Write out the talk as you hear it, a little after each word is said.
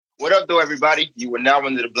What up, though, everybody? You are now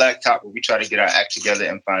under the Black Top, where we try to get our act together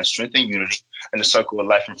and find strength and unity in the circle of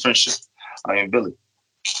life and friendship. I am Billy.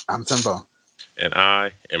 I'm Timbo. And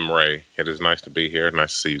I am Ray. It is nice to be here.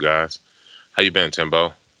 Nice to see you guys. How you been,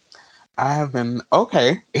 Timbo? I have been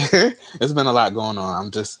okay. It's been a lot going on.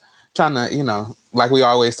 I'm just trying to, like we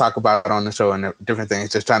always talk about on the show and different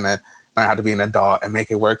things, just trying to learn how to be an adult and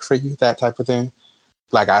make it work for you, that type of thing.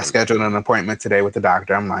 Like I scheduled an appointment today with the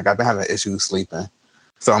doctor. I'm like, I've been having issues sleeping.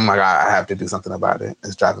 So I'm like, I have to do something about it.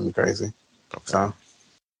 It's driving me crazy. Okay. So,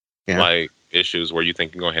 yeah. Like issues where you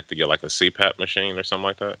think you're going to have to get like a CPAP machine or something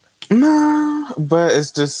like that? No, but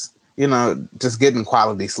it's just, just getting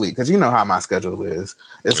quality sleep. Because you know how my schedule is.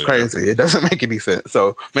 It's crazy. It doesn't make any sense.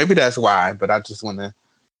 So maybe that's why. But I just want to,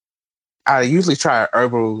 I usually try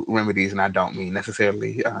herbal remedies, and I don't mean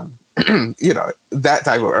necessarily, that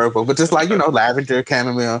type of herbal. But just like, lavender,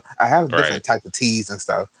 chamomile. I have different type of teas and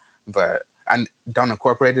stuff. But I don't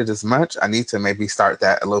incorporate it as much. I need to maybe start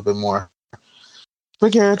that a little bit more.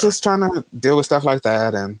 But yeah, just trying to deal with stuff like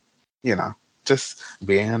that and, just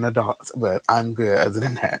being an adult. But I'm good other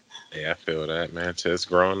than that. Yeah, I feel that, man. Just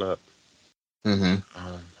growing up. Mm-hmm.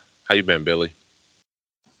 How you been, Billy?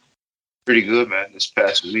 Pretty good, man. This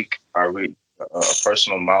past week, I reached a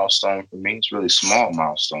personal milestone for me. It's a really small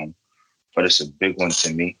milestone, but it's a big one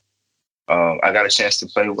to me. I got a chance to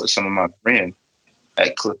play with some of my friends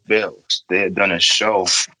at Cliff Bell's. They had done a show,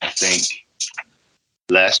 I think,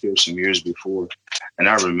 last year or some years before. And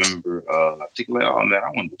I remember thinking, like, oh, man, I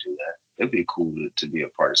wanted to do that. It'd be cool to be a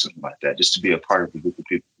part of something like that, just to be a part of a group of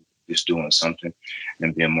people just doing something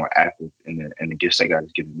and being more active in the gifts that God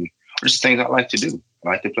has given me. Or just things I like to do.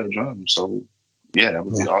 I like to play drums. So, yeah, that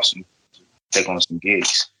would be awesome to take on some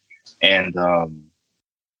gigs. And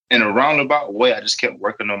in a roundabout way, I just kept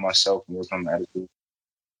working on myself and working on my attitude.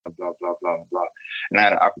 Blah, blah, blah, blah. And I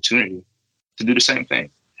had an opportunity to do the same thing.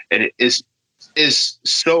 And it's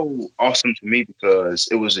so awesome to me because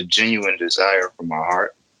it was a genuine desire from my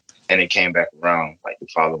heart. And it came back around like the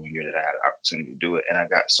following year that I had an opportunity to do it. And I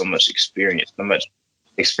got so much experience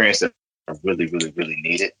that I really, really, really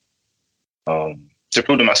needed to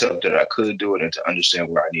prove to myself that I could do it and to understand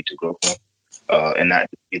where I need to grow from and not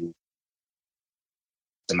be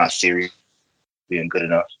in my theory being good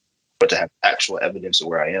enough, but to have actual evidence of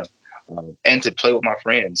where I am and to play with my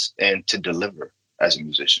friends and to deliver as a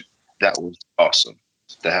musician. That was awesome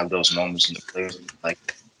to have those moments in the play,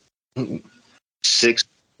 like 6,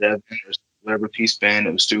 7, or whatever piece band.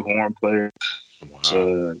 It was 2 horn players,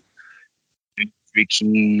 3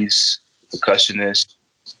 keys, percussionist,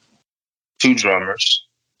 2 drummers.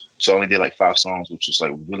 So I only did like 5 songs, which was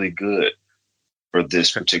like really good for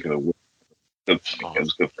this particular week. It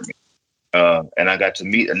was good for me. And I got to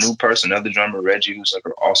meet a new person, another drummer, Reggie, who's like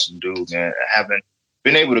an awesome dude, man. I haven't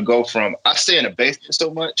been able to go from, I stay in the basement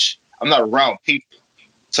so much, I'm not around people.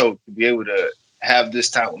 So to be able to have this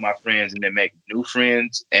time with my friends and then make new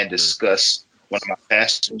friends and discuss one of my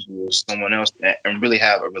passions with someone else and really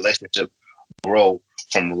have a relationship grow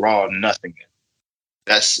from raw nothing.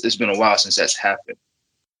 It's been a while since that's happened.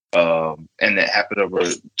 And that happened over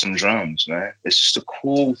some drums, man. It's just a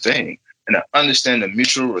cool thing. And I understand the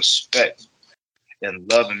mutual respect and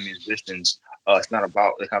love in musicians. It's not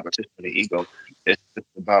about the competition or the ego. It's just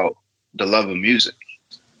about the love of music.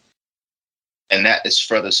 And that is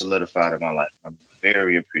further solidified in my life. I'm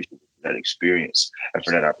very appreciative for that experience and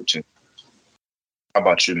for that opportunity. How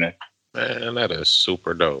about you, man? Man, that is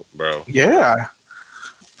super dope, bro. Yeah.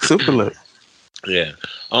 Super lit. Yeah.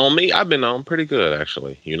 On me, I've been pretty good,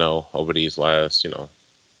 actually. Over these last,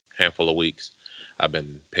 handful of weeks, I've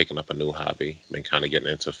been picking up a new hobby. Been kind of getting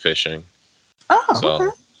into fishing. Oh, so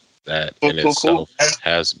okay. That in itself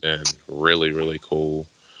has been really, really cool.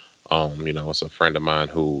 It's a friend of mine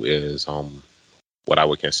who is what I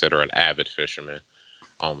would consider an avid fisherman.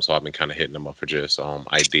 So I've been kind of hitting him up for just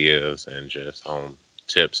ideas and just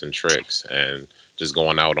tips and tricks and just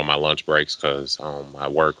going out on my lunch breaks because I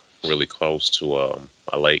work really close to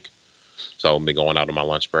a lake. So I've been going out on my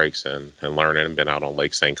lunch breaks and learning. Been out on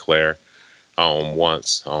Lake St. Clair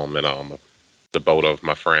once in the boat of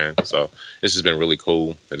my friend. So this has been really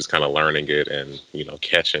cool. And just kind of learning it and,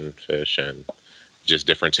 catching fish and just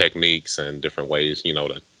different techniques and different ways,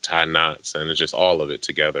 to tie knots. And it's just all of it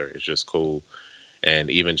together. It's just cool.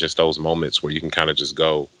 And even just those moments where you can kind of just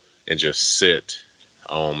go and just sit,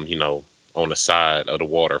 on the side of the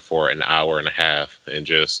water for an hour and a half and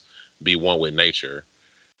just be one with nature.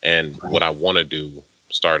 And what I want to do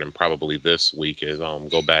starting probably this week is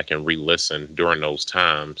go back and re-listen during those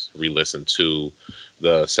times, re-listen to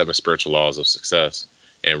the 7 spiritual laws of success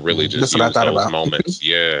and really just use those moments.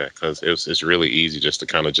 Yeah, because it's really easy just to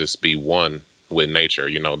kind of just be one with nature.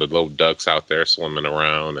 You know, the little ducks out there swimming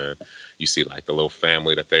around, and you see like the little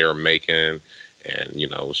family that they are making, and you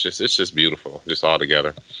know, it's just beautiful, just all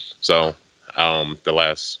together. So the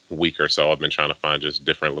last week or so, I've been trying to find just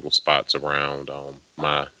different little spots around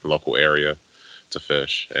my local area to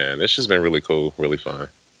fish, and it's just been really cool, really fun.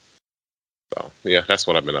 So yeah, that's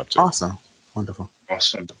what I've been up to. Awesome, wonderful,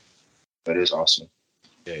 awesome. That is awesome.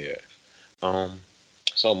 Yeah.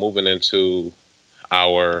 So moving into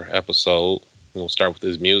our episode, we'll start with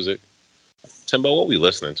this music. Timbo, what we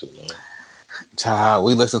listening to, man? Child,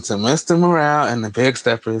 we listen to Mr. Morale and the Big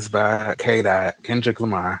Steppers by K-Dot, Kendrick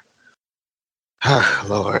Lamar.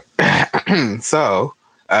 Lord. So,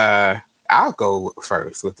 I'll go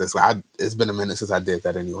first with this one. It's been a minute since I did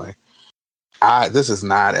that anyway. This is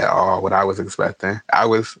not at all what I was expecting. I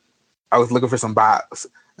was looking for some bops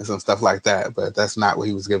and some stuff like that, but that's not what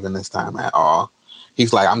he was giving this time at all.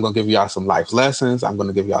 He's like, I'm going to give y'all some life lessons. I'm going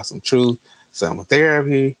to give y'all some truth, some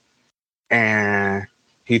therapy. And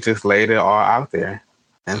he just laid it all out there.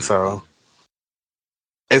 And so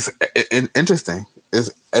it's interesting. It's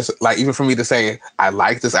like, even for me to say I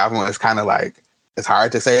like this album, it's kind of like, it's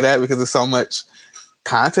hard to say that because there's so much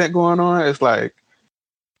content going on. It's like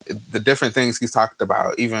the different things he's talked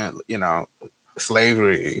about, even, you know,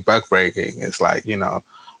 slavery, buck breaking. It's like, you know,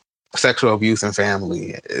 sexual abuse and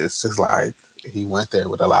family. It's just like he went there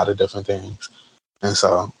with a lot of different things. And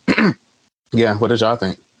so, yeah, what did y'all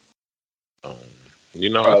think? You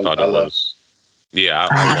know, I thought it was. Yeah,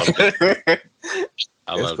 I loved it.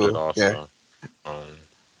 I loved it also. Yeah.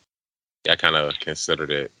 I kind of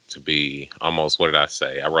considered it to be almost, what did I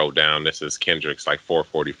say? I wrote down, this is Kendrick's like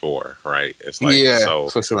 444, right? It's like, so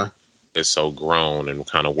for sure. It's so grown and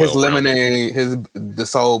kind of well. His Lemonade, the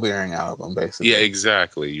soul bearing album, basically. Yeah,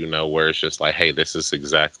 exactly. You know, where it's just like, hey, this is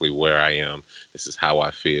exactly where I am. This is how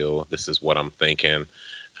I feel. This is what I'm thinking.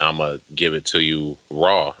 I'm gonna give it to you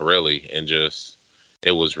raw, really, and just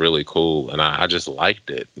it was really cool, and I just liked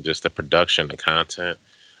it. Just the production, the content.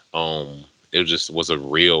 It just was a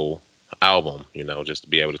real album, you know, just to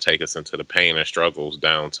be able to take us into the pain and struggles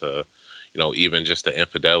down to, you know, even just the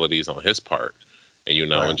infidelities on his part. And, you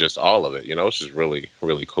know, right. And just all of it, you know, it's just really,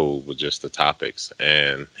 really cool with just the topics.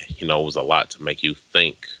 And, you know, it was a lot to make you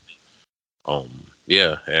think.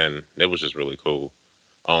 Yeah, and it was just really cool.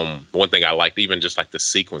 One thing I liked, even just like the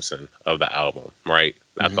sequencing of the album, right?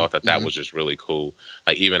 I thought that was just really cool.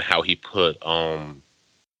 Like even how he put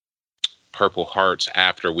Purple Hearts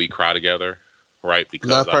after We Cry Together, right? Because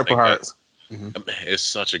Love Purple Hearts. It's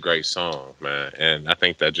such a great song, man. And I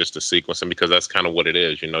think that just the sequencing, because that's kind of what it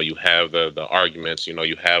is. You know, you have the arguments, you know,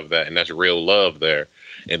 you have that, and that's real love there.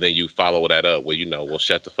 And then you follow that up with, you know, well,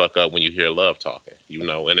 shut the fuck up when you hear love talking, you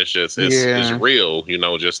know, and it's just, it's real, you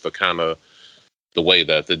know, just the kind of the way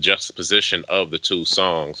that the juxtaposition of the two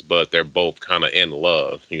songs, but they're both kind of in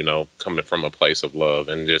love, you know, coming from a place of love,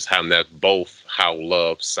 and just having that both how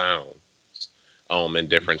love sounds. In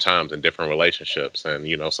different times in different relationships, and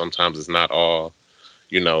you know sometimes it's not all,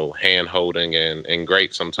 you know, hand holding and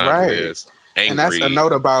great. Sometimes it is angry. And that's a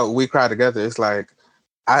note about We Cry Together. It's like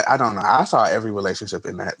I don't know. I saw every relationship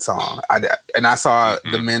in that song. I saw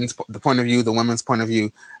the point of view, the women's point of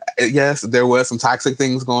view. Yes, there was some toxic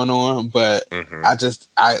things going on, but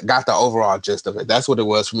I got the overall gist of it. That's what it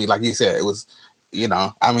was for me. Like you said, it was, you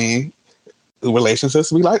know, I mean,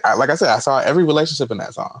 relationships. Like I said, I saw every relationship in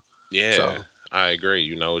that song. Yeah. So, I agree.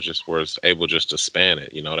 You know, just was able just to span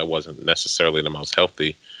it. You know, that wasn't necessarily the most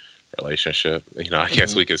healthy relationship, you know, I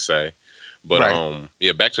guess we could say. But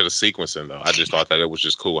yeah, back to the sequencing though. I just thought that it was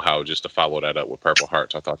just cool how just to follow that up with Purple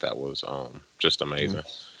Hearts. I thought that was just amazing.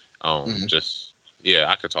 Just yeah,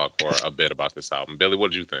 I could talk for a bit about this album. Billy,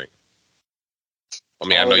 what did you think? I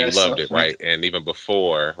mean, I know you loved it, right? And even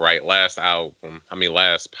before, right, last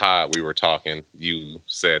pod we were talking, you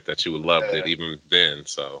said that you loved it even then,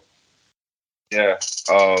 so yeah,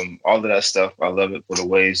 all of that stuff. I love it for the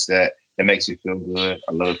ways that it makes me feel good.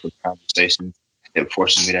 I love it for conversations it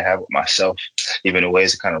forces me to have with myself, even in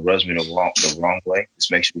ways that kind of rubs me the wrong way.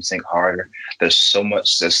 This makes me think harder. There's so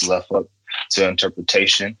much that's left up to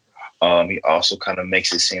interpretation. He also kind of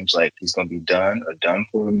makes it seem like he's going to be done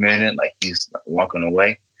for a minute, like he's walking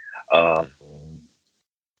away. The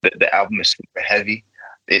album is super heavy.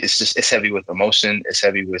 It's heavy with emotion. It's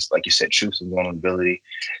heavy with, like you said, truth and vulnerability.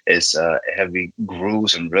 It's heavy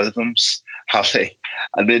grooves and rhythms. How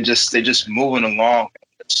they're just moving along.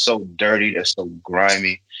 It's so dirty. They're so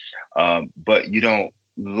grimy. But you don't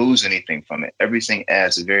lose anything from it. Everything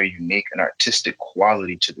adds a very unique and artistic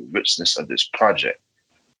quality to the richness of this project,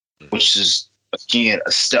 which is again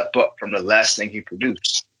a step up from the last thing he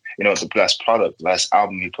produced. You know, the last product, last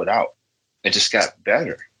album he put out. It just got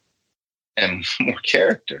better. and more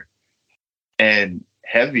character and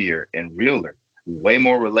heavier and realer, way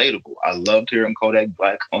more relatable. I loved hearing Kodak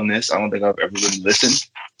Black on this. I don't think I've ever really listened,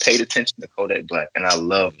 paid attention to Kodak Black. And I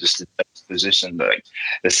love just the position, like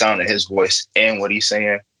the sound of his voice and what he's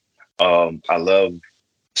saying. I love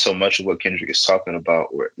so much of what Kendrick is talking about,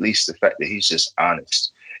 or at least the fact that he's just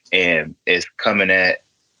honest and is coming at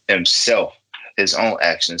himself, his own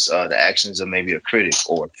actions, the actions of maybe a critic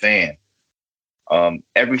or a fan.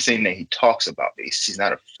 Everything that he talks about, he's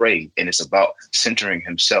not afraid, and it's about centering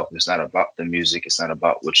himself. It's not about the music. It's not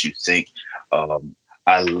about what you think.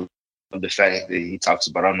 I love the fact that he talks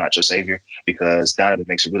about I'm not your savior, because Donovan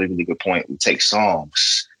makes a really, really good point. We take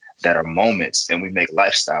songs that are moments and we make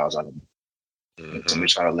lifestyles out of them. Mm-hmm. And we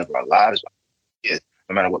try to live our lives, no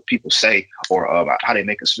matter what people say or how they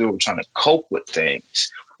make us feel. We're trying to cope with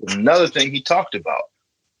things. Another thing he talked about,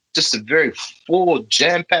 just a very full,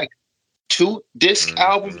 jam-packed 2-disc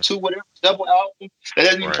album, double album. That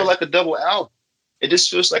doesn't even feel like a double album. It just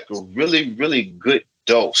feels like a really, really good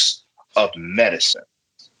dose of medicine.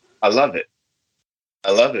 I love it.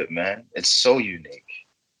 I love it, man. It's so unique.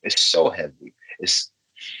 It's so heavy.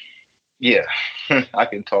 I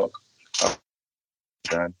can talk.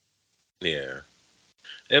 Done. Yeah.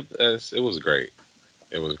 It was great.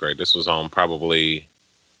 It was great. This was probably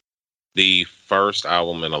the first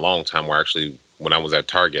album in a long time where actually, when I was at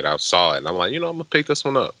Target, I saw it and I'm like, I'm gonna pick this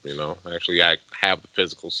one up. Actually, I have the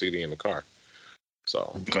physical CD in the car,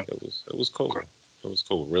 so it was cool. It was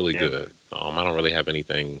cool, really good. I don't really have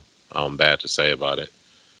anything bad to say about it.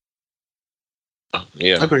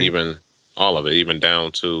 Agreed. Even all of it, even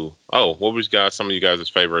down to what was some of you guys'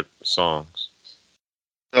 favorite songs?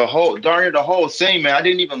 The whole thing, man. I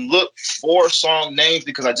didn't even look for song names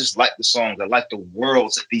because I just like the songs. I like the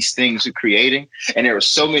worlds that these things are creating, and there are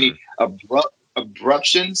so many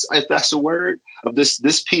abruptions, if that's a word, of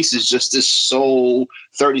this piece is just this soul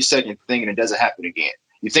 30-second thing, and it doesn't happen again.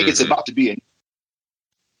 You think it's about to be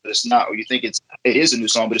but it's not, or you think it is a new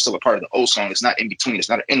song, but it's still a part of the old song. It's not in between. It's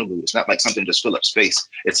not an interlude. It's not like something just fill up space.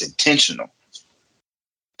 It's intentional.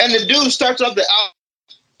 And the dude starts off the album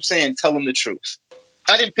saying, "Tell him the truth."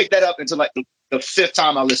 I didn't pick that up until like the fifth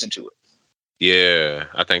time I listened to it. Yeah,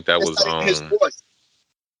 I think that was his voice.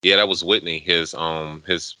 Yeah, that was Whitney, his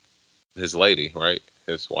lady, right?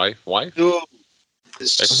 His wife. Dude, I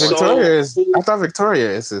thought Victoria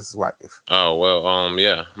is his wife. Oh well,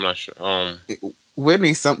 yeah, I'm not sure.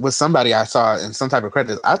 Whitney was somebody I saw in some type of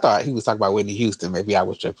credits. I thought he was talking about Whitney Houston. Maybe I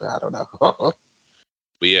was tripping. I don't know.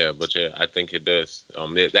 But yeah, I think it does.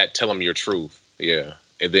 That tell him your truth. Yeah,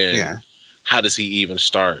 and then how does he even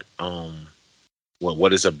start?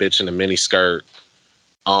 What is a bitch in a mini skirt?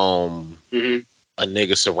 A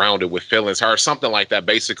nigga surrounded with feelings, or something like that.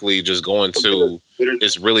 Basically, just going to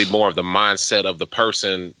it's really more of the mindset of the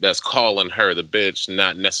person that's calling her the bitch,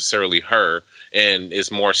 not necessarily her. And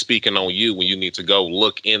it's more speaking on you when you need to go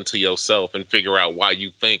look into yourself and figure out why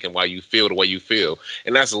you think and why you feel the way you feel.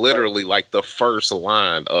 And that's literally like the first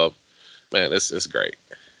line of, man, it's great.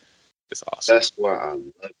 It's awesome. That's why I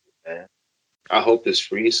love it, man. I hope this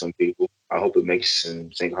frees some people. I hope it makes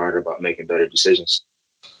them think harder about making better decisions.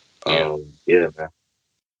 Yeah,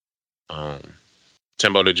 man.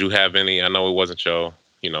 Timbo, did you have any? I know it wasn't your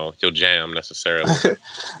jam necessarily.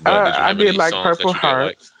 I did like Purple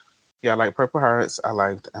Hearts. Yeah, I like Purple Hearts. I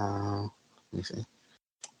liked. Let me see.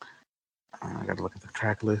 I got to look at the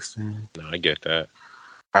track listing. No, I get that.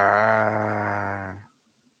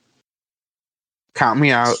 Count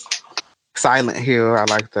Me Out. Silent Hill. I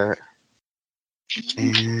like that.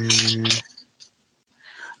 And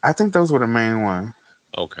I think those were the main ones.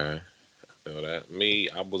 Okay. I feel that. Me,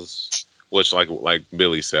 I was, which like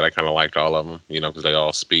Billy said, I kind of liked all of them, because they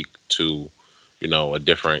all speak to, a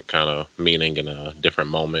different kind of meaning in a different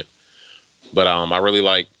moment. But I really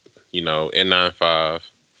like, N95,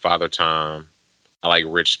 Father Time. I like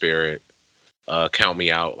Rich Spirit. Count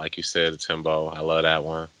Me Out, like you said, Timbo. I love that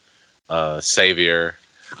one. Savior.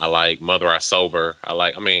 I like Mother I Sober.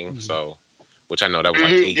 So, which I know that was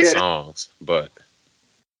like 8 songs, but.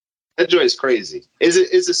 That joy is crazy.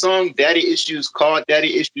 Is the song Daddy Issues called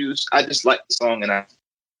Daddy Issues? I just like the song and I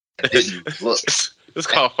didn't look. It's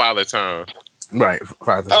called Father Time. Right,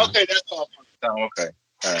 Father Time. Okay, that's called Father Time. Okay,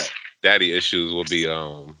 all right. Daddy Issues will be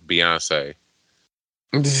Beyonce.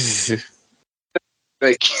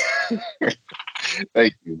 Thank you.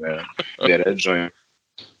 Thank you, man. Yeah, that joint.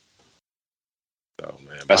 Oh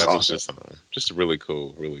man, that's awesome. Just really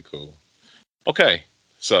cool, really cool. Okay,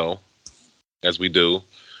 so as we do,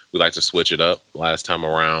 we like to switch it up. Last time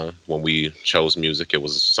around, when we chose music, it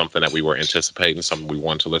was something that we were anticipating, something we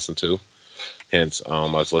wanted to listen to. Hence,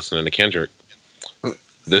 I was listening to Kendrick.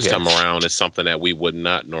 This time around, it's something that we would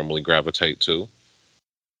not normally gravitate to.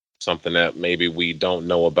 Something that maybe we don't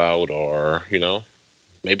know about, or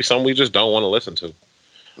maybe something we just don't want to listen to.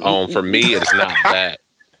 For me, it's not that.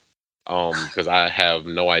 Because I have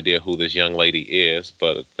no idea who this young lady is,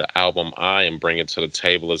 but the album I am bringing to the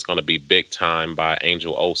table is going to be "Big Time" by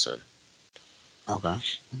Angel Olsen. Okay.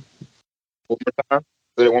 One more time.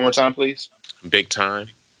 Say it one more time, please. "Big Time"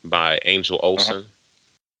 by Angel Olsen.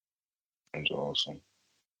 Angel Olsen.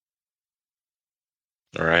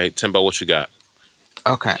 All right, Timbo, what you got?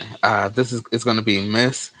 Okay. It's going to be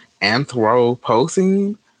Miss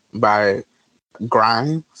Anthropocene by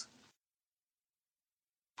Grimes.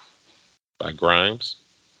 By Grimes?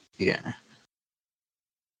 Yeah.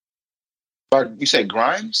 You say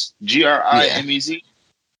Grimes? Grimez?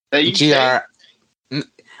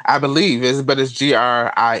 I believe but it's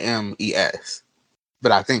Grimes.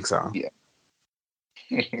 But I think so. Yeah.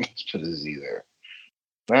 Let's put a Z there.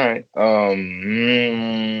 All right.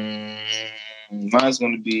 Mine's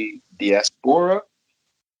going to be Diaspora.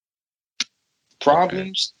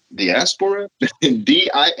 Problems. Okay. Diaspora.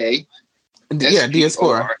 DIA. Yeah,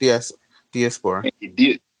 Diaspora. Yes. Diaspora.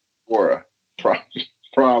 Diaspora.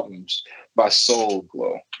 Problems by Soul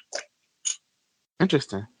Glow.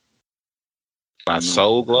 Interesting. By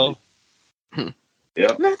Soul Glow?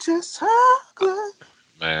 Yep. Not just Soul Glow.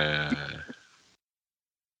 Man.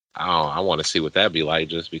 I want to see what that'd be like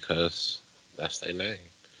just because that's their name.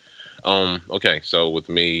 Okay, so with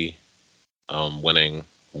me winning,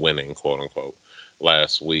 quote unquote,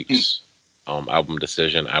 last week's album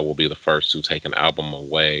decision, I will be the first to take an album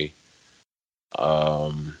away.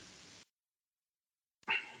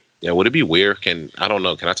 Yeah, would it be weird? I don't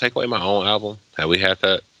know. Can I take away my own album? Have we had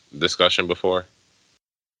that discussion before?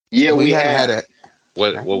 Yeah, we had it.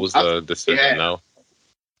 What was the decision? No?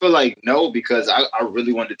 I feel like no, because I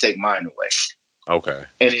really wanted to take mine away. Okay.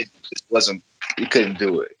 And it just wasn't, you couldn't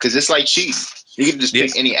do it. Because it's like cheating. You can just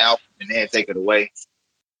pick any album and then take it away.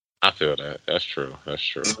 I feel that. That's true.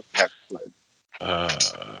 Because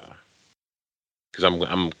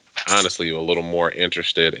I'm honestly a little more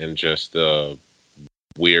interested in just the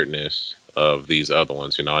weirdness of these other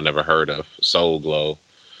ones. I never heard of Soul Glow,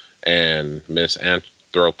 and Miss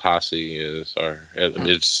Anthropocene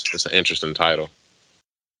it's an interesting title.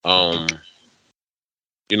 I'm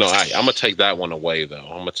gonna take that one away though.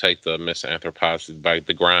 I'm gonna take the Miss Anthropocene by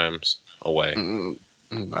the Grimes away.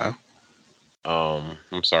 No.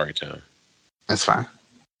 I'm sorry, Tim. That's fine.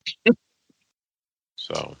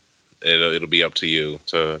 So it'll be up to you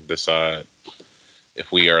to decide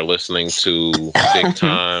if we are listening to "Big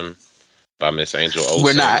Time" by Miss Angel Olsen.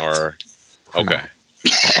 We're not. Okay.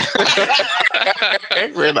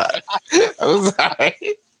 We're not. I'm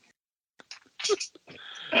sorry.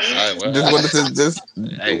 All right, well, just wanted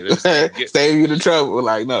to save you the trouble.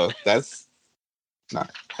 Like, no, that's not.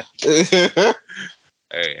 Hey,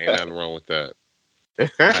 ain't nothing wrong with that. All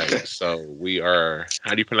right, so we are.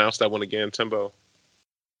 How do you pronounce that one again, Timbo?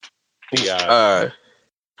 Diaspora.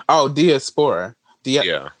 Diaspora.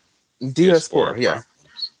 Yeah.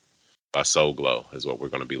 By Soul Glow is what we're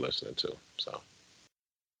going to be listening to. So.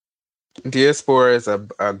 Diaspora is a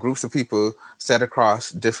groups of people set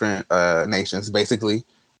across different nations, basically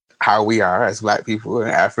how we are as Black people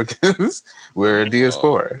and Africans. We're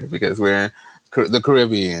diaspora because we're in the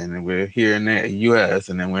Caribbean and we're here in the U.S.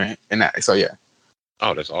 and then we're in that. So yeah.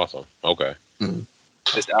 Oh, that's awesome. Okay. Mm-hmm.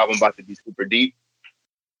 This album about to be super deep.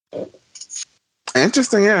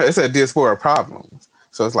 Interesting. Yeah, it's a Diaspora Problems.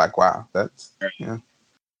 So it's like, wow, that's all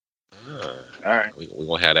right. We're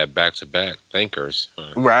gonna have that back-to-back thinkers.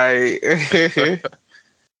 Right. There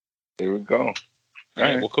we go. All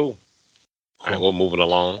right. Well, cool. All right. Well, moving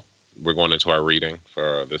along. We're going into our reading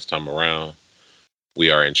for this time around. We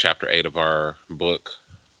are in chapter 8 of our book,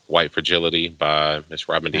 White Fragility by Miss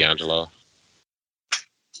Robin DiAngelo.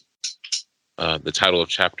 The title of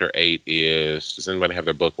chapter 8 is, does anybody have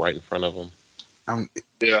their book right in front of them?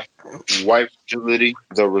 Yeah. White Fragility,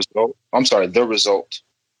 The Result. I'm sorry, The Result.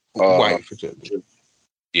 White Fragility.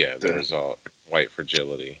 Yeah, The Result. White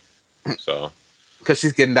Fragility. So. Because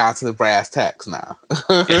she's getting down to the brass tacks now.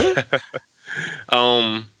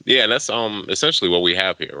 Yeah, that's essentially what we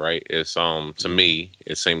have here, right? It's to me,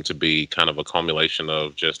 it seemed to be kind of a culmination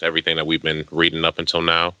of just everything that we've been reading up until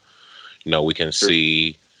now. We can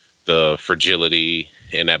see the fragility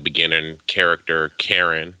in that beginning character,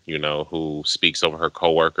 Karen, who speaks over her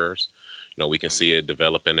coworkers. We can see it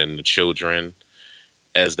developing in the children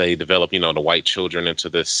as they develop, the white children into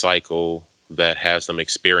this cycle that has them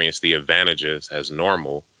experience the advantages as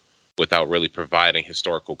normal without really providing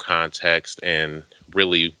historical context and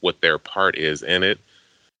really what their part is in it.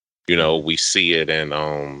 You know, we see it in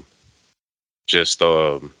just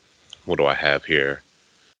what do I have here?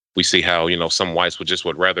 We see how, you know, some whites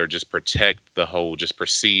would rather just protect the whole just their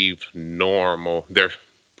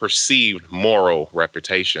perceived moral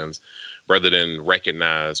reputations rather than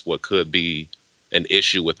recognize what could be an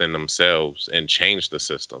issue within themselves and change the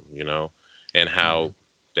system, you know, and how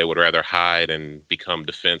they would rather hide and become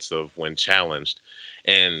defensive when challenged.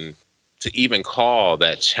 And to even call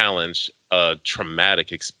that challenge a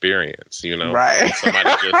traumatic experience, you know, right? Somebody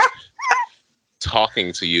just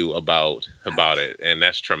talking to you about it, and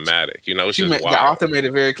that's traumatic. You know, it's just wild. The author made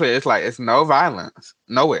it very clear. It's like it's no violence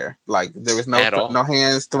nowhere. Like there was no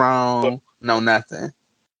hands thrown, no nothing.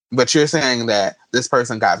 But you're saying that this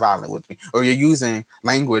person got violent with me, or you're using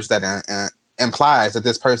language that implies that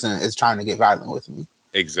this person is trying to get violent with me.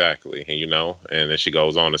 Exactly. And, you know, and then she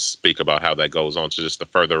goes on to speak about how that goes on to just the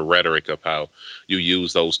further rhetoric of how you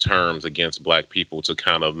use those terms against Black people to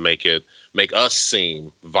kind of make us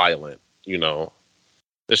seem violent. You know,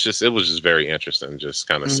 it was just very interesting, just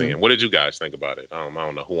kind of seeing. What did you guys think about it? I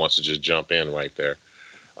don't know who wants to just jump in right there.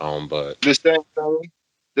 But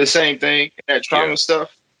the same thing, that trauma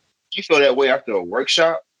stuff. You feel that way after a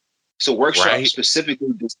workshop. So workshop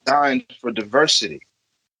specifically designed for diversity.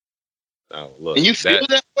 Oh, look, and you feel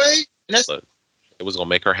that way? Look, it was gonna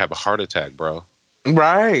make her have a heart attack, bro.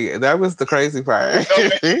 Right. That was the crazy part.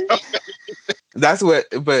 That's what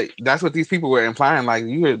these people were implying. Like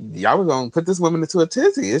y'all were gonna put this woman into a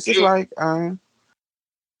tizzy. It's just like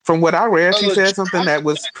from what I read, she said something that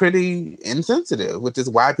was pretty insensitive, which is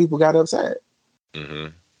why people got upset.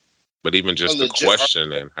 Mm-hmm. But even just the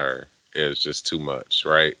question in her is just too much,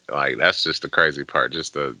 right? Like that's just the crazy part.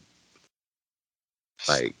 Just the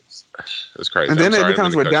it's crazy. And then it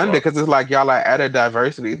becomes redundant because it's like y'all are at a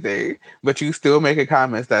diversity thing, but you still making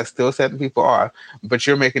comments that's still setting people off, but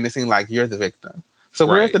you're making it seem like you're the victim. So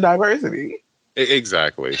where's the diversity?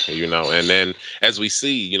 Exactly. You know, and then as we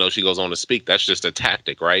see, you know, she goes on to speak, that's just a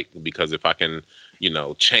tactic, right? Because if I can, you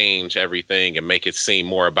know, change everything and make it seem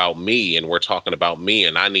more about me, and we're talking about me,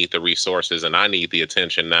 and I need the resources and I need the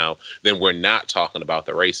attention now, then we're not talking about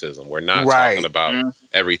the racism. We're not talking about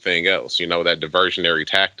everything else, you know, that diversionary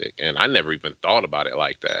tactic. And I never even thought about it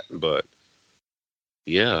like that. But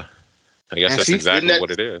yeah, I guess that's exactly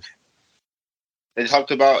what it is. They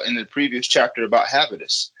talked about in the previous chapter about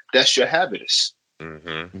habitus. That's your habitus. Mm-hmm.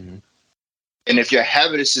 Mm-hmm. And if your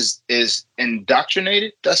habitus is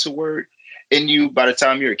indoctrinated, that's a word, in you by the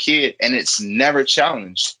time you're a kid, and it's never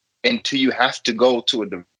challenged until you have to go to a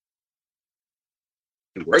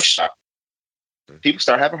workshop, people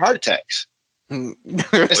start having heart attacks.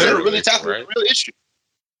 Instead of really tackling the real issue.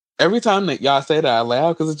 Every time that y'all say that, I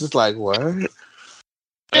laugh because it's just like, what? I mean,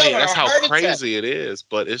 that's how crazy it is,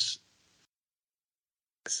 but it's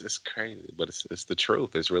crazy, but it's the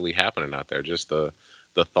truth. It's really happening out there. Just the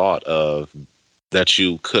thought of that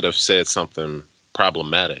you could have said something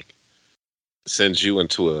problematic sends you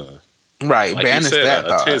into a like banish that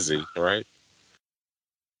a tizzy, right?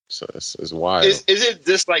 So it's wild. Is it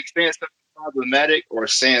just like saying something problematic or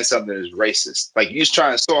saying something is racist? Like you're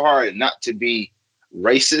trying so hard not to be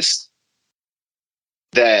racist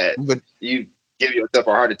that you give yourself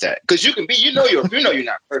a heart attack, because you can be, you're not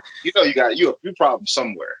perfect. You know you got a few problems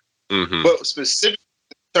somewhere, but specifically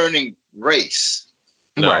concerning race,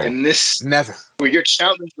 right? And this never where you're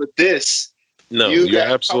challenged with this. No, you're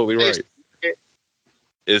absolutely right.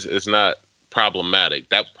 It's not problematic.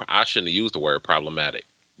 That I shouldn't have used the word problematic.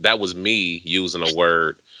 That was me using a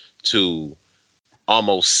word to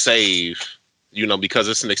almost save. You know, because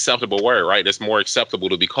it's an acceptable word, right? It's more acceptable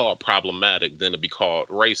to be called problematic than to be called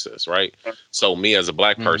racist, right? So me as a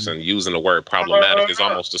Black person using the word problematic is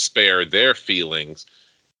almost to spare their feelings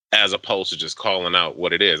as opposed to just calling out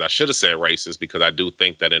what it is. I should have said racist because I do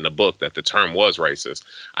think that in the book that the term was racist.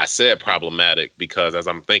 I said problematic because as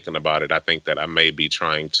I'm thinking about it, I think that I may be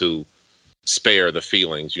trying to spare the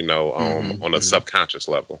feelings, you know, on a subconscious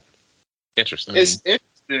level. Interesting. It's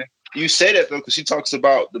interesting. You say that though, because she talks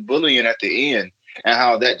about the bullying at the end and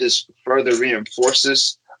how that just further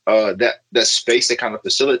reinforces that space that kind of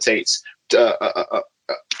facilitates that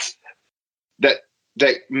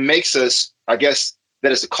makes us, I guess,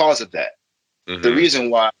 that is the cause of that. The reason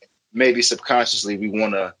why maybe subconsciously we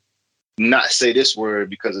want to not say this word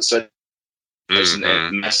because it's such a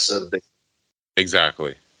mess of the.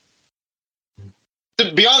 Exactly.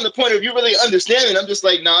 Beyond the point of you really understanding, I'm just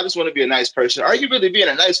like, I just want to be a nice person. Are you really being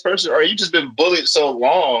a nice person, or are you just been bullied so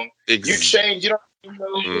long? You change, you don't even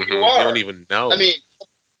know who you are. You don't even know. I mean,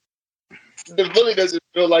 the bully doesn't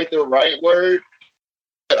feel like the right word,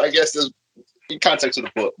 but I guess there's in context of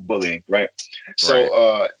the bullying, right?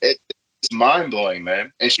 So It's mind blowing,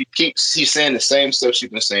 man. And she's saying the same stuff she's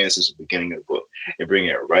been saying since the beginning of the book and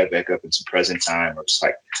bringing it right back up into present time. It's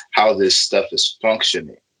like how this stuff is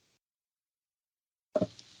functioning.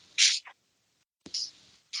 It's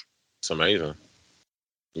amazing.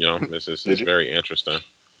 You know, it's very interesting.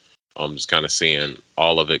 Just kind of seeing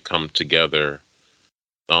all of it come together.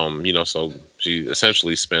 You know, so she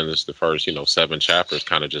essentially spends the first, 7 chapters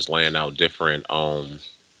kind of just laying out different,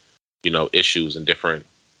 issues and different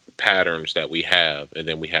patterns that we have. And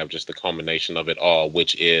then we have just the culmination of it all,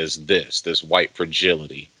 which is this white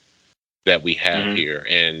fragility that we have here,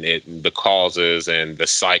 and the causes and the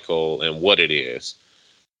cycle and what it is.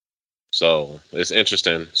 So it's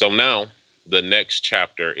interesting. So now the next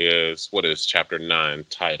chapter is, what is chapter 9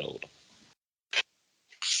 titled?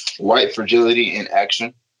 White fragility in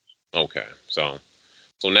action. Okay, so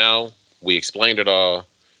now we explained it all.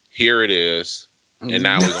 Here it is, and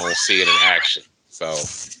now we're gonna see it in action. So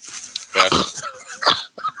that's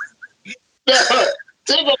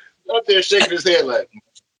Tim up there shaking his head like.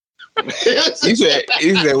 he said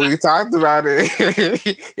we talked about it.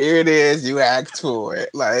 Here it is. You act for it,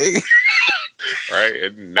 like right.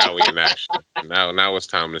 And now we in action. Now it's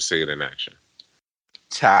time to see it in action.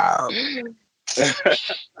 Child.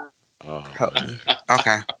 Oh,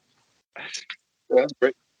 okay. That's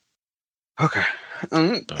great. Okay.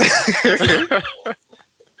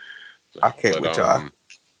 I can't with y'all.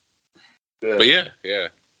 But yeah.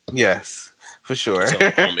 Yes, for sure. So,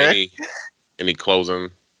 any closing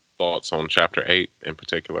thoughts on chapter 8 in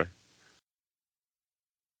particular?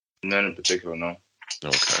 None in particular, no.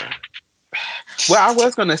 Okay. Well, I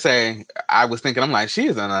was gonna say, I was thinking, I'm like, she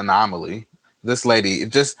is an anomaly. This lady,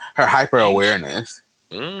 just her hyper awareness.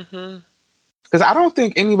 Because I don't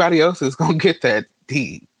think anybody else is gonna get that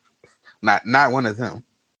deep. Not one of them.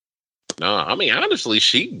 No, I mean, honestly,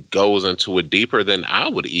 she goes into it deeper than I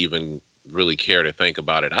would even really care to think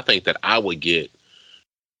about it. I think that I would get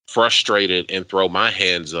frustrated and throw my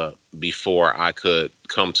hands up before I could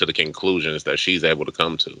come to the conclusions that she's able to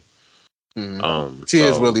come to. She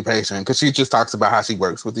is really patient, because she just talks about how she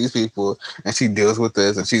works with these people and she deals with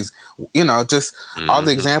this, and she's, just all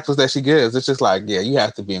the examples that she gives. It's just like, yeah, you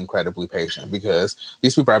have to be incredibly patient because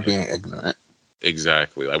these people are being ignorant.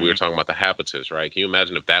 Exactly. Like we were talking about the habitus, right? Can you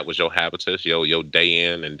imagine if that was your habitus, your day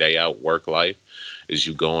in and day out work life, is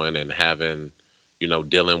you going and having,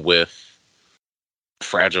 dealing with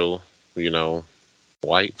fragile,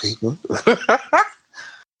 white people.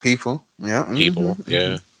 People, yeah. People,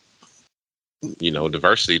 yeah.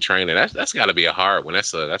 Diversity training. That's got to be a hard one.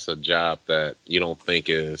 That's a job that you don't think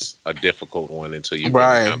is a difficult one until you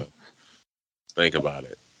really kind of think about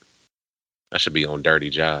it. That should be on Dirty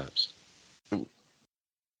Jobs. I'm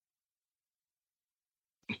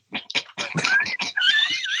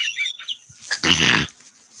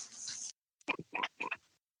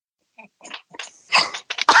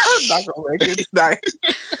not gonna make it tonight.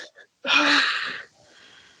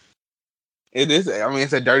 It is. I mean,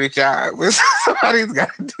 it's a dirty job. Somebody's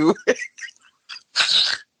got to do it.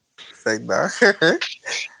 Say no.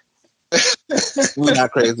 We're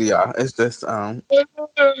not crazy, y'all. It's just we're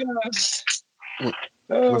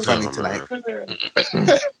funny tonight.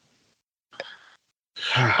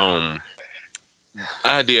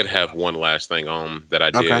 I did have one last thing that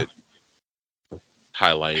I did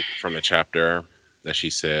highlight from the chapter that she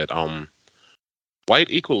said.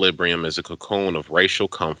 White equilibrium is a cocoon of racial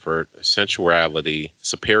comfort, sensuality,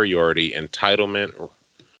 superiority, entitlement,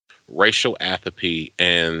 racial apathy,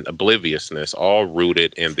 and obliviousness, all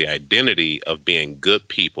rooted in the identity of being good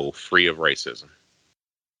people free of racism.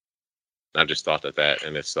 I just thought that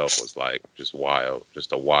in itself was like just wild,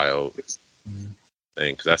 just a wild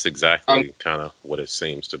thing, because that's exactly kind of what it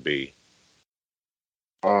seems to be.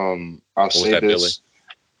 I'll say this. Billy?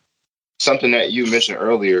 Something that you mentioned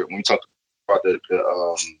earlier when we talked about the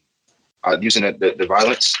using the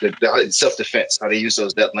violence, the self-defense, how they use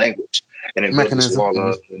that language, and it builds this wall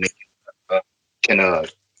up, and can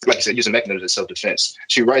like I said, use a mechanism of self-defense.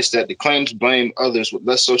 She writes that the claims blame others with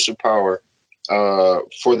less social power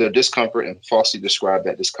for their discomfort and falsely describe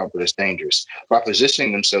that discomfort as dangerous. By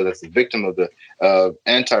positioning themselves as the victim of the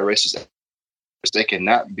anti-racist, they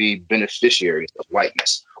cannot be beneficiaries of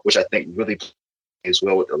whiteness, which I think really as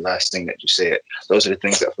well with the last thing that you said. Those are the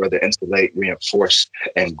things that further insulate, reinforce,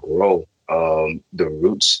 and grow the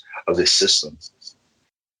roots of this system.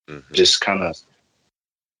 Just kind of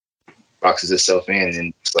boxes itself in,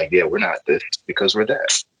 and it's like, yeah, we're not this because we're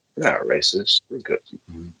that. We're not racist. We're good.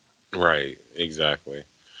 Right. Exactly. I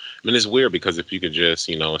mean, it's weird because if you could just,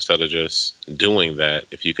 instead of just doing that,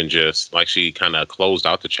 if you can just, like she kind of closed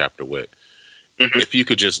out the chapter with, if you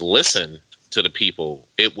could just listen to the people,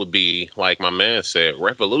 it would be, like my man said,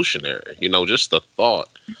 revolutionary. You know, just the thought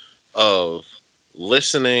of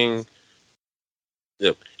listening.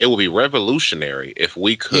 It would be revolutionary if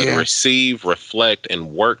we could receive, reflect,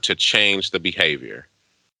 and work to change the behavior.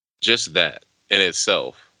 Just that in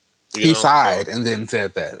itself. He sighed and then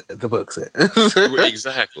said that the book said.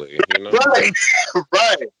 Exactly. You know? Right.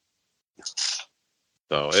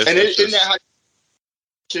 So isn't that how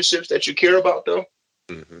relationships that you care about, though?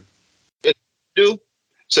 Mm-hmm. It do.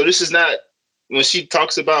 So this is not when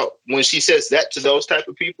she says that to those type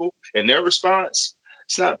of people and their response.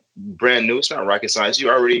 It's not brand new. It's not rocket science. You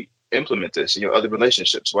already implement this in your other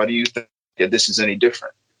relationships. Why do you think that this is any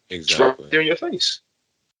different? Exactly. It's right there in your face.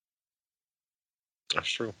 That's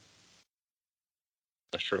true.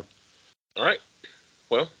 That's true. All right.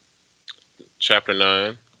 Well, chapter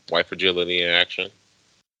 9, White Fragility in Action,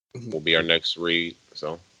 will be our next read.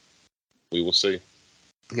 So we will see.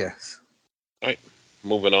 Yes. All right.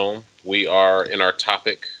 Moving on. We are in our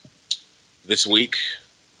topic this week.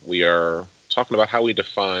 We are talking about how we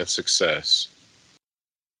define success.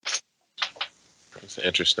 It's an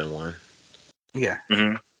interesting one. Yeah.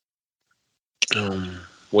 Mm-hmm.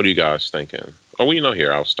 What are you guys thinking? Oh, well,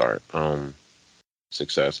 here, I'll start.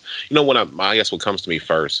 Success. I guess what comes to me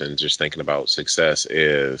first and just thinking about success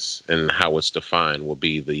is, and how it's defined, will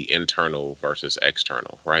be the internal versus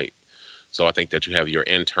external, right? So I think that you have your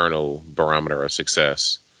internal barometer of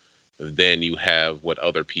success. Then you have what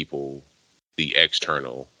other people, the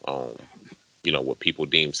external, what people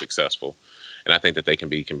deem successful. And I think that they can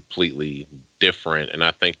be completely different. And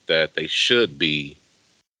I think that they should be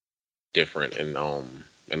different in a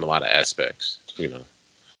lot of aspects,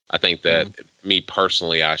 I think that me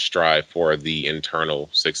personally, I strive for the internal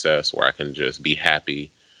success where I can just be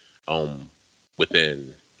happy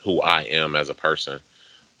within who I am as a person,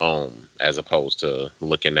 as opposed to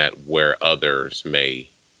looking at where others may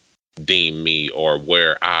deem me or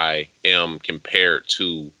where I am compared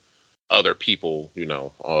to other people,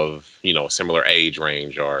 of, a similar age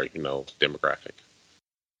range or, demographic.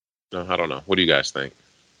 No, I don't know. What do you guys think?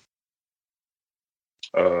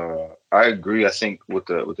 I agree. I think with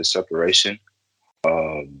the separation,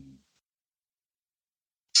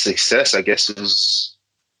 success, I guess, is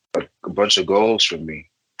a bunch of goals for me.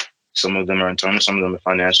 Some of them are internal, some of them are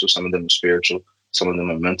financial, some of them are spiritual, some of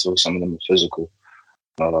them are mental, some of them are physical.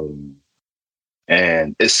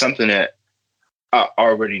 And it's something that I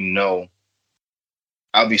already know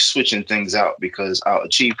I'll be switching things out because I'll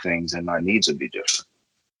achieve things and my needs will be different.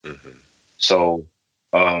 Mm-hmm. So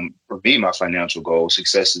for me, my financial goal,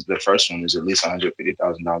 success is the first one is at least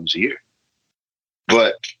 $150,000 a year.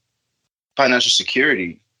 But financial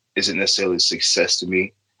security isn't necessarily a success to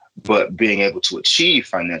me, but being able to achieve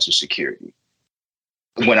financial security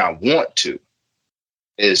when I want to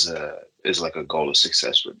is like a goal of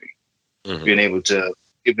success for me. Mm-hmm. Being able to,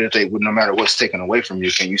 even if no matter what's taken away from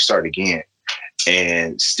you, can you start again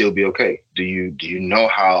and still be okay? Do you know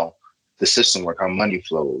how the system works, how money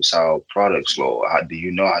flows, how products flow? Do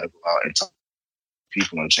you know how to go out and talk to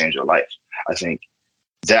people and change your life? I think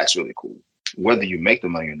that's really cool. Whether you make the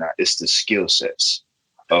money or not, it's the skill sets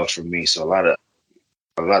for me. So a lot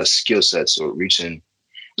of skill sets, or reaching,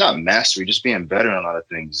 not mastery, just being better in a lot of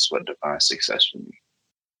things is what defines success for me.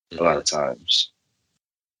 Mm-hmm. A lot of times.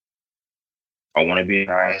 I want to be a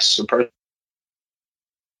nicer person.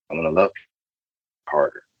 I want to love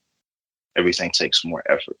harder. Everything takes more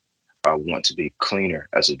effort. I want to be cleaner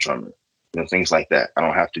as a drummer, things like that. I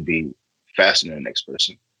don't have to be faster than the next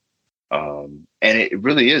person. And it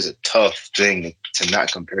really is a tough thing to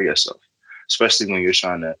not compare yourself, especially when you're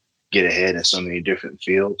trying to get ahead in so many different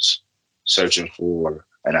fields, searching for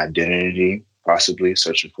an identity, possibly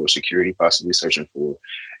searching for security, possibly searching for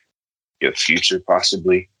your future,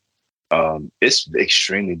 possibly. It's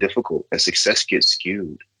extremely difficult, and success gets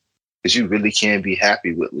skewed because you really can be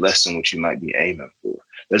happy with less than what you might be aiming for.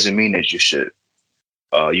 Doesn't mean that you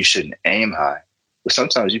shouldn't aim high, but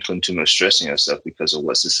sometimes you put too much stress on yourself because of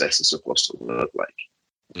what success is supposed to look like.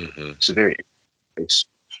 Mm-hmm. It's a very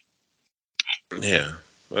yeah,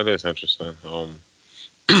 that is interesting.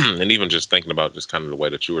 And even just thinking about just kind of the way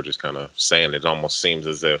that you were just kind of saying, it almost seems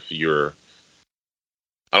as if you're,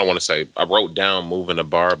 I don't want to say, I wrote down moving a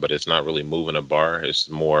bar, but it's not really moving a bar. It's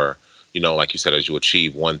more, like you said, as you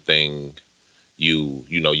achieve one thing, you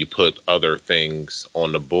put other things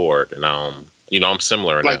on the board. And I'm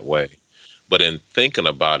similar in that way. But in thinking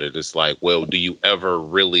about it, it's like, well, do you ever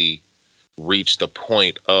really reach the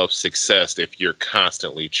point of success if you're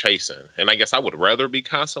constantly chasing? And I guess I would rather be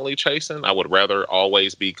constantly chasing. I would rather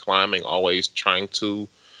always be climbing, always trying to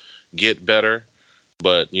get better.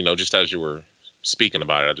 But, just as you were speaking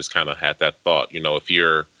about it, I just kind of had that thought, if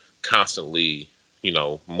you're constantly,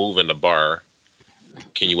 moving the bar,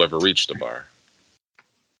 can you ever reach the bar?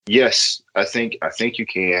 Yes, I think you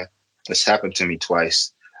can. It's happened to me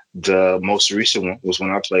twice. The most recent one was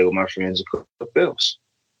when I played with my friends at Cook Bills.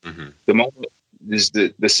 Mm-hmm. The moment is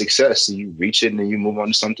the success, and you reach it and then you move on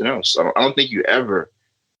to something else. I don't think you're ever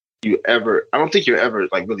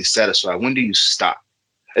like really satisfied. When do you stop?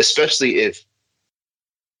 Especially if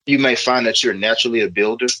you may find that you're naturally a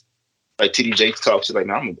builder. Like TDJ talks to, like,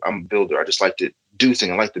 no, I'm a builder. I just like to do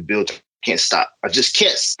things. I like to build. I can't stop. I just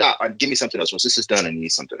can't stop. Give me something else. Once this is done, I need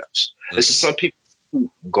something else. Mm-hmm. This is some people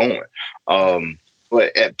going.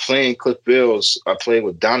 But at playing Cliff Bills, I played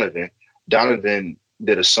with Donovan. Donovan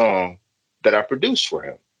did a song that I produced for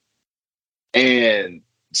him. And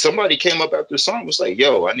somebody came up after the song, was like,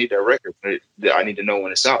 yo, I need that record. I need to know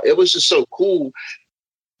when it's out. It was just so cool.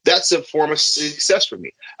 That's a form of success for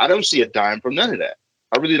me. I don't see a dime from none of that.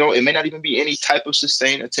 I really don't. It may not even be any type of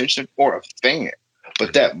sustained attention for a fan.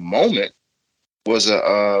 But that moment was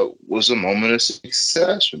a moment of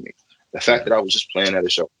success for me. The fact that I was just playing at a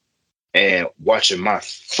show and watching my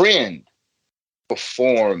friend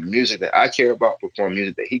perform music that I care about, perform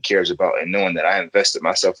music that he cares about, and knowing that I invested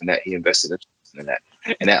myself in that, he invested in that.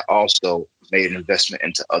 And that also made an investment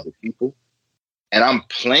into other people. And I'm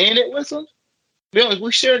playing it with them. To be honest,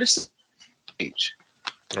 we share this stage.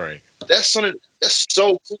 Right. That's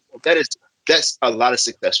so cool. That's a lot of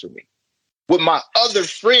success for me. With my other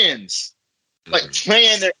friends, like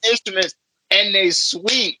playing their instruments and they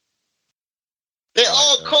sweet. They're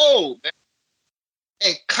all cold, man,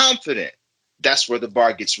 and confident. That's where the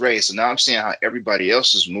bar gets raised. So now I'm seeing how everybody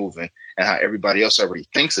else is moving and how everybody else already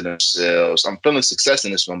thinks of themselves. I'm feeling success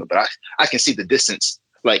in this moment, but I can see the distance,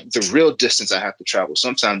 like the real distance I have to travel.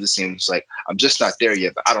 Sometimes it seems like I'm just not there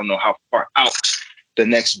yet, but I don't know how far out the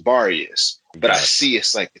next bar is. But I see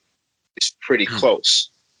it's like it's pretty close.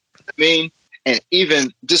 I mean, and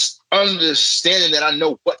even just understanding that I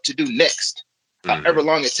know what to do next, however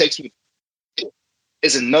long it takes me,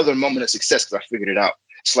 is another moment of success because I figured it out.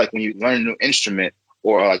 It's like when you learn a new instrument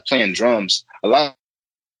or like playing drums, a lot,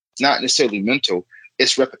 it's not necessarily mental,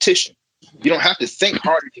 it's repetition. You don't have to think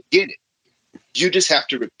harder to get it. You just have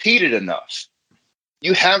to repeat it enough.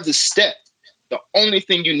 You have the step. The only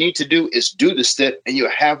thing you need to do is do the step and you'll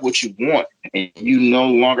have what you want. And you no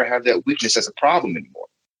longer have that weakness as a problem anymore.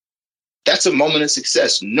 That's a moment of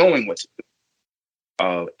success, knowing what to do.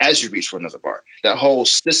 As you reach for another bar, that whole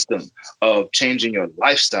system of changing your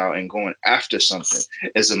lifestyle and going after something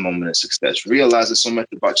is a moment of success. Realizing so much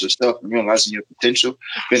about yourself and realizing your potential,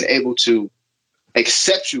 being able to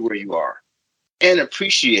accept you where you are and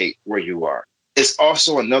appreciate where you are. It's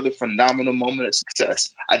also another phenomenal moment of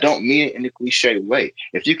success. I don't mean it in a cliche way.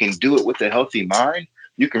 If you can do it with a healthy mind,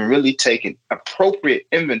 you can really take an appropriate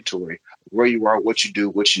inventory of where you are, what you do,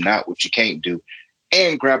 what you're not, what you can't do,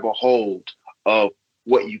 and grab a hold of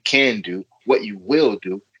what you can do, what you will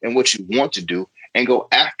do, and what you want to do, and go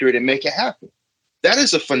after it and make it happen. That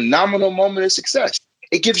is a phenomenal moment of success.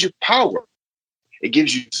 It gives you power. It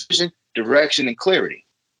gives you vision, direction, and clarity.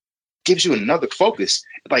 It gives you another focus,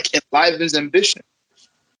 like enlivens ambition.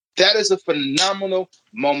 That is a phenomenal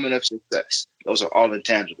moment of success. Those are all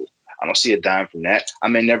intangibles. I don't see a dime from that. I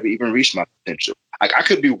may never even reach my potential. Like, I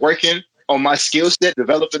could be working on my skill set,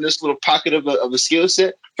 developing this little pocket of a skill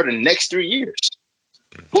set for the next 3 years.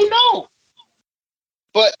 Who knows?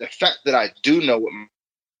 But the fact that I do know what my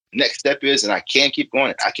next step is and I can keep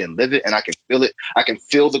going, I can live it and I can feel it. I can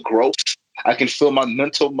feel the growth. I can feel my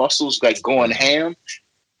mental muscles like going ham.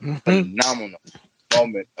 Phenomenal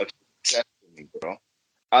moment of success for me, bro.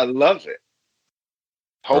 I love it.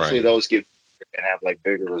 Hopefully those get and have like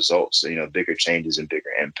bigger results, bigger changes and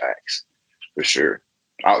bigger impacts for sure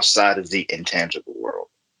outside of the intangible world.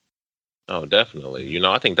 Oh, definitely.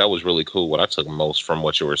 I think that was really cool. What I took most from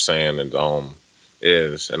what you were saying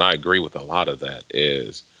is, and I agree with a lot of that,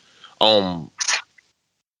 is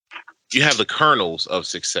you have the kernels of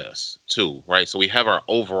success too, right? So we have our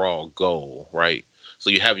overall goal, right? So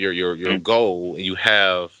you have your goal, and you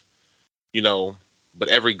have, but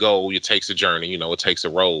every goal, it takes a journey, it takes a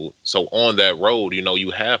road. So on that road,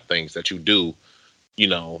 you have things that you do,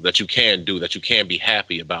 that you can do, that you can be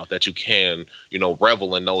happy about, that you can,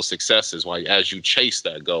 revel in those successes while as you chase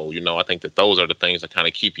that goal. I think that those are the things that kind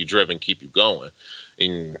of keep you driven, keep you going.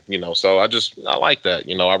 And, so I like that.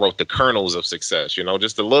 I wrote the kernels of success,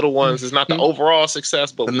 just the little ones. It's not the overall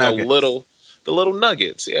success, but, the little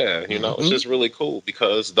nuggets. Yeah. It's just really cool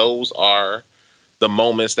because those are the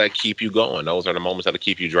moments that keep you going. Those are the moments that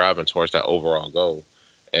keep you driving towards that overall goal.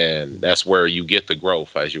 And that's where you get the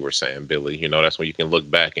growth, as you were saying, Billy. That's when you can look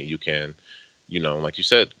back and you can like you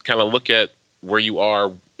said, kind of look at where you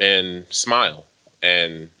are and smile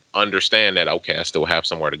and understand that, okay, I still have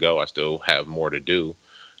somewhere to go. I still have more to do.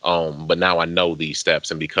 But now I know these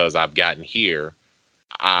steps. And because I've gotten here,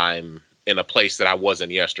 I'm in a place that I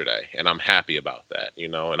wasn't yesterday. And I'm happy about that,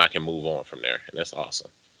 and I can move on from there. And that's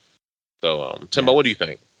awesome. So, Timbo, what do you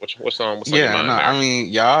think? What's on your mind there? I mean,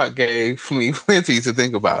 y'all gave me plenty to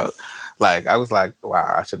think about. Like, I was like,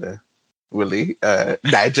 wow, I should have really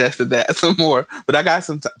digested that some more. But I got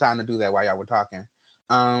some time to do that while y'all were talking.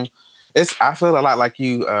 I feel a lot like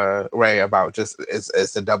you, Ray, about just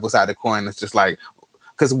it's a double-sided coin. It's just like,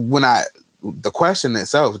 because the question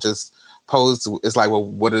itself just posed, it's like, well,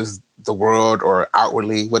 what is the world, or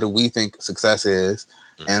outwardly, what do we think success is?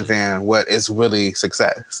 And then what is really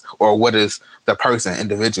success, or what is the person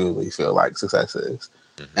individually feel like success is?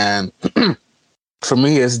 And for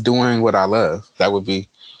me, it's doing what I love. That would be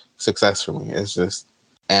success for me. It's just,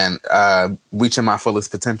 and reaching my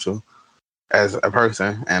fullest potential as a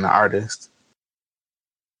person and an artist,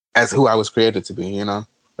 as who I was created to be.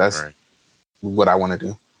 That's what I want to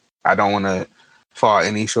do. I don't want to fall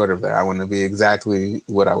any short of that. I want to be exactly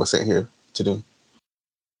what I was sent here to do.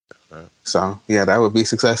 So yeah, that would be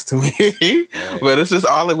success to me. But it's just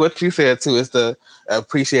all of what you said too. It's the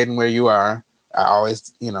appreciating where you are. I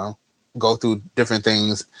always, go through different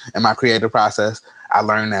things in my creative process. I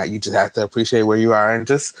learned that you just have to appreciate where you are and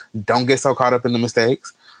just don't get so caught up in the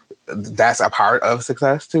mistakes. That's a part of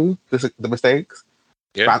success too. The mistakes.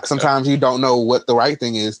 Yeah. Sometimes you don't know what the right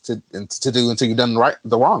thing is to do until you've done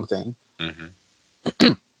the wrong thing.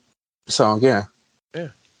 So yeah. Yeah.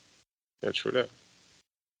 True that.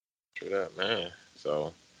 Man.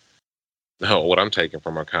 So, what I'm taking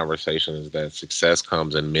from our conversation is that success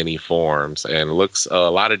comes in many forms and looks a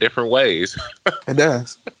lot of different ways. It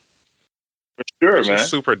does. For sure, man.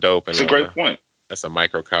 Super dope. It's a great point. That's a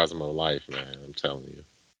microcosm of life, man. I'm telling you.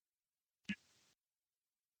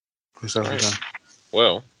 For sure. Right.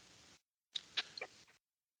 Well,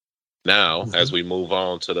 now as we move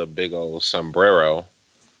on to the big old sombrero.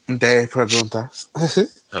 De preguntas.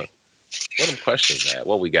 What are the questions at?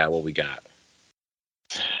 What we got?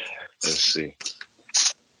 Let's see.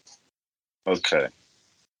 Okay.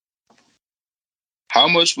 How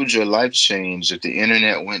much would your life change if the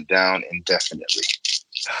internet went down indefinitely?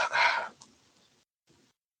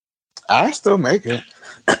 I still make it.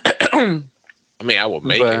 I mean, I will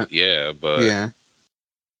make it, yeah, but... Yeah.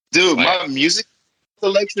 Dude, my music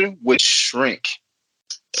selection would shrink.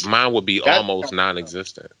 Mine would be almost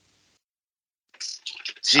non-existent.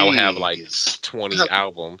 Jeez. I would have like 20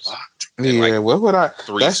 albums. Yeah, like what would I?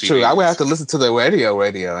 That's CDs. True. I would have to listen to the radio,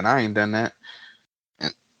 and I ain't done that.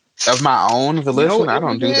 Of my own volition, I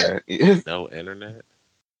don't do that. No internet,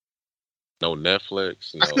 no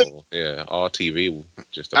Netflix, no all TV.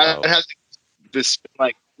 Just about. I have to spend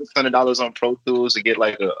like $600 on Pro Tools to get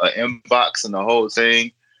like a inbox and the whole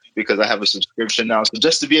thing because I have a subscription now. So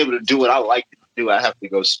just to be able to do what I like to do, I have to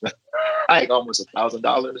go spend like almost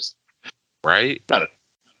 $1,000. Right. Not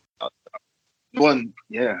one,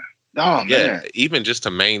 yeah. Oh, yeah, man. Even just to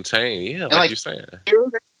maintain, like you're saying.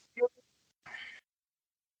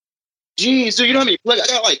 Jeez, dude, you know how many I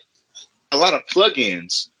got like a lot of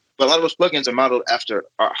plugins, but a lot of those plugins are modeled after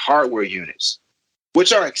our hardware units,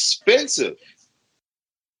 which are expensive.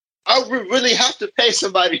 I would really have to pay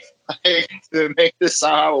somebody to make this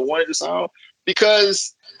sound how I wanted to sound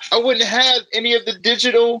because I wouldn't have any of the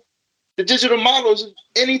digital models of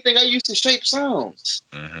anything I use to shape sounds.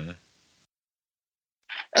 Mm-hmm.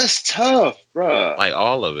 That's tough, bro. Like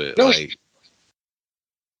all of it. No, like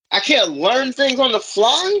I can't learn things on the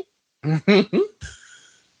fly. You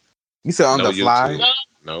said on the fly?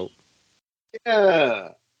 Nope.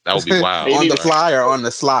 Yeah. That would be wild. On the fly or on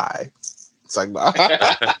the sly? It's like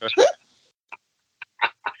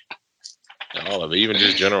all of it, even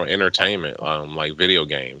just general entertainment, like video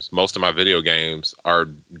games. Most of my video games are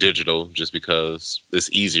digital just because it's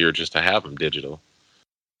easier just to have them digital.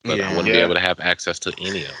 But I wouldn't be able to have access to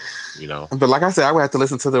any of them, But like I said, I would have to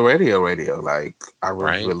listen to the radio. Like I would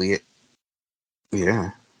really,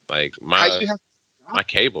 Like my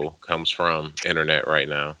cable comes from internet right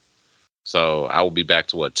now, so I will be back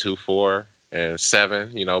to 2, 4, and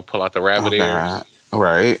 7. Pull out the rabbit ears.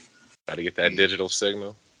 Right. Got to get that digital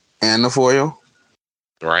signal and the foil.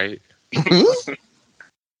 Right.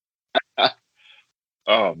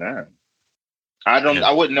 Oh man.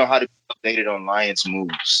 I wouldn't know how to be updated on Lions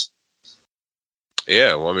moves.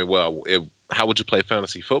 Yeah, well, I mean, how would you play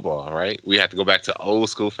fantasy football, right? We had to go back to old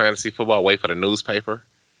school fantasy football, wait for the newspaper.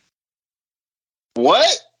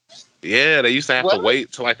 What? Yeah, they used to have to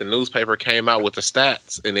wait till like the newspaper came out with the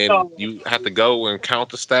stats, and then you have to go and count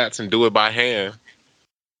the stats and do it by hand.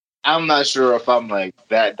 I'm not sure if I'm like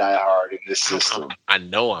that diehard in this system. I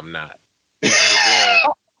know I'm not.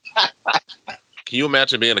 Can you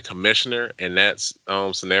imagine being a commissioner in that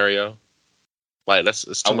scenario? Like,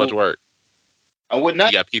 it's too much work. I would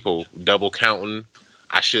not. You got people double counting.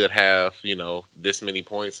 I should have, this many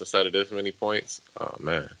points instead of this many points. Oh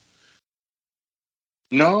man.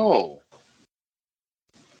 No.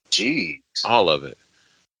 Jeez. All of it.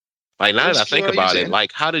 Like, now that I think about it,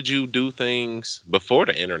 like, how did you do things before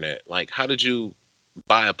the internet? Like, how did you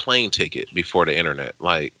buy a plane ticket before the internet?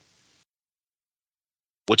 Like,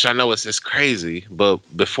 which I know is crazy, but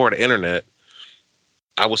before the internet,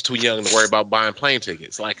 I was too young to worry about buying plane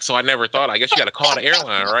tickets. Like, so I never thought, I guess you got to call the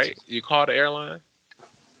airline, right? You call the airline?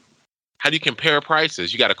 How do you compare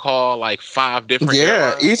prices? You got to call like 5 different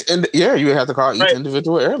airlines? You have to call each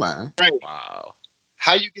individual airline. Right. Wow.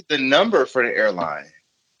 How you get the number for the airline?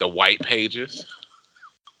 The white pages.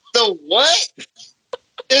 The what?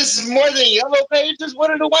 It's more than yellow pages?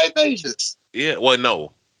 What are the white pages? Yeah, well,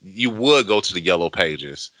 no. You would go to the yellow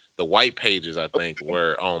pages. The white pages, I think,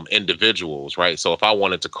 were individuals, right? So if I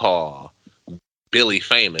wanted to call Billy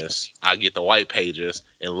Famous, I get the white pages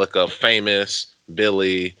and look up Famous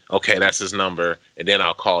Billy. Okay, that's his number, and then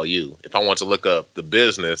I'll call you. If I want to look up the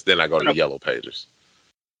business, then I go to the yellow pages.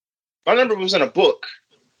 My number was in a book.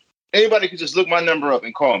 Anybody could just look my number up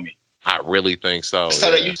and call me. I really think so. That's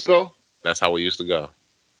how that used to go? That's how we used to go.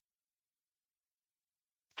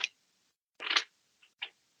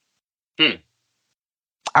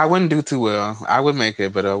 I wouldn't do too well. I would make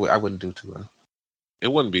it, but I wouldn't do too well.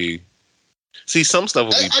 It wouldn't be. See, some stuff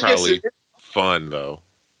would be probably fun, though.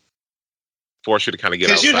 Force you to kind of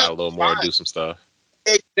get outside a little more and do some stuff.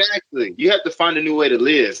 Exactly. You have to find a new way to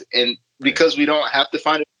live. And because we don't have to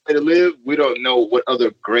find a way to live, we don't know what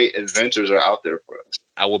other great adventures are out there for us.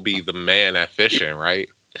 I would be the man at fishing, right?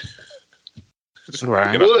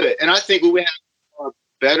 Right. Would. And I think we would have a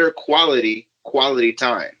better quality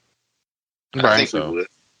time. Right. I think we would.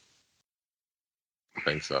 I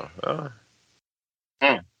think so.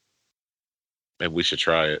 Maybe we should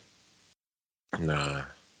try it. Nah.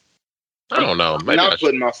 I don't know. Maybe I'm not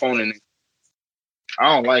putting my phone in.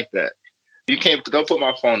 I don't like that. Don't put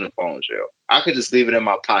my phone in phone jail. I could just leave it in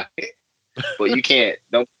my pocket, but you can't.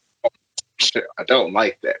 I don't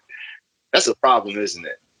like that. That's a problem, isn't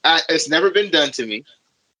it? It's never been done to me.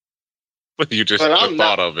 But you just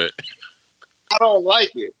thought of it. I don't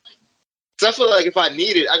like it. Because I feel like if I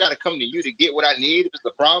need it, I got to come to you to get what I need. If it's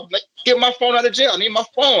the problem, like, get my phone out of jail. I need my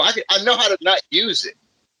phone. I know how to not use it.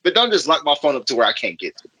 But don't just lock my phone up to where I can't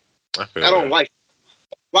get to it. I don't like it.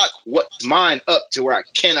 Lock what's mine up to where I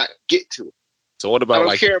cannot get to it. So what about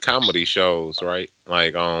like comedy shows, right?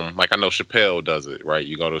 Like I know Chappelle does it, right?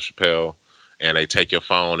 You go to Chappelle and they take your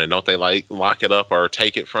phone, and don't they like lock it up or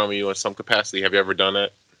take it from you in some capacity? Have you ever done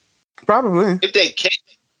that? Probably. If they catch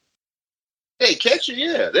you,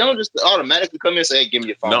 yeah. They don't just automatically come in and say, hey, give me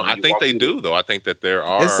your phone. No, I think they do, though. I think that there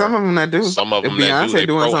are some of them that do. Some of them that do. They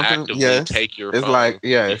proactively take your phone. It's like,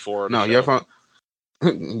 your phone.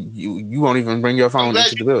 You won't even bring your phone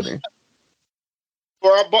into the building.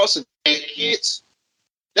 For our boss and kids,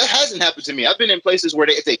 that hasn't happened to me. I've been in places where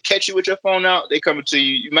if they catch you with your phone out, they come to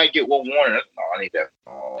you. You might get one warning. Oh, I need that.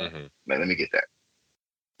 Oh, man, let me get that.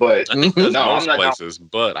 But I think there's most places.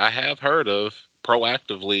 But I have heard of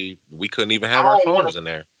proactively, we couldn't even have our phones in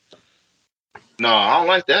there. No, I don't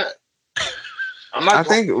like that. I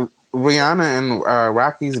think Rihanna and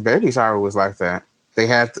Rocky's baby shower was like that.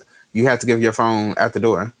 You had to give your phone at the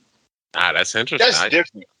door. That's interesting. That's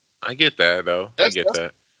different. I get that though. I get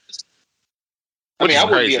that. I mean, I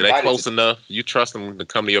wouldn't be invited. They close enough. You trust them to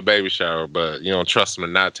come to your baby shower, but you don't trust them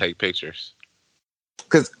to not take pictures.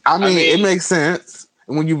 Because I mean, it makes sense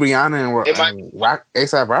when you Rihanna and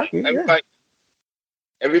ASAP Rocky.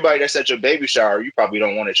 Everybody that's at your baby shower, you probably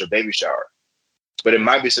don't want at your baby shower. But it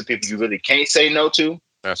might be some people you really can't say no to.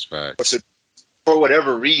 That's fact. For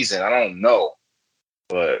whatever reason, I don't know.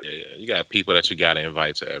 But yeah, you got people that you got to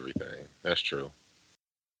invite to everything. That's true.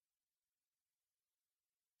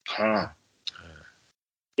 Huh.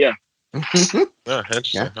 Yeah. Interesting.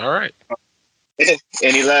 Yeah. All right.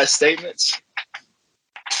 Any last statements?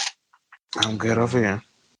 I'm good over here.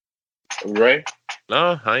 Right?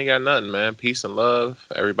 No, I ain't got nothing, man. Peace and love.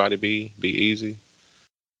 Everybody be easy.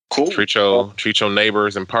 Cool. Treat your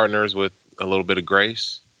neighbors and partners with a little bit of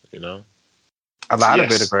grace, A lot of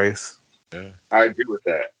bit of grace. Yeah. I agree with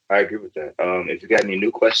that. If you got any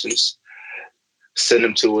new questions, send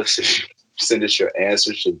them to us. Send us your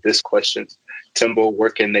answers to this question. Timbo, where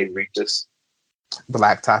can they reach us?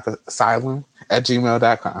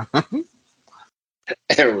 blacktopasylum@gmail.com.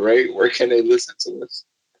 And Ray, where can they listen to us?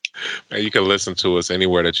 And you can listen to us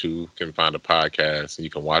anywhere that you can find a podcast, and you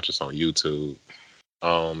can watch us on YouTube.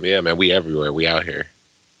 Yeah, man, we everywhere. We out here.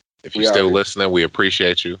 If you're still listening, we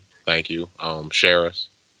appreciate you. Thank you. Share us.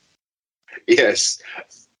 Yes.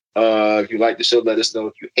 If you like the show, let us know.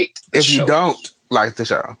 If you hate the show. If you don't like the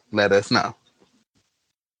show, let us know.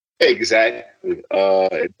 Exactly.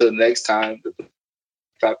 Until next time, the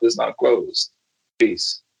top is not closed.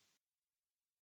 Peace.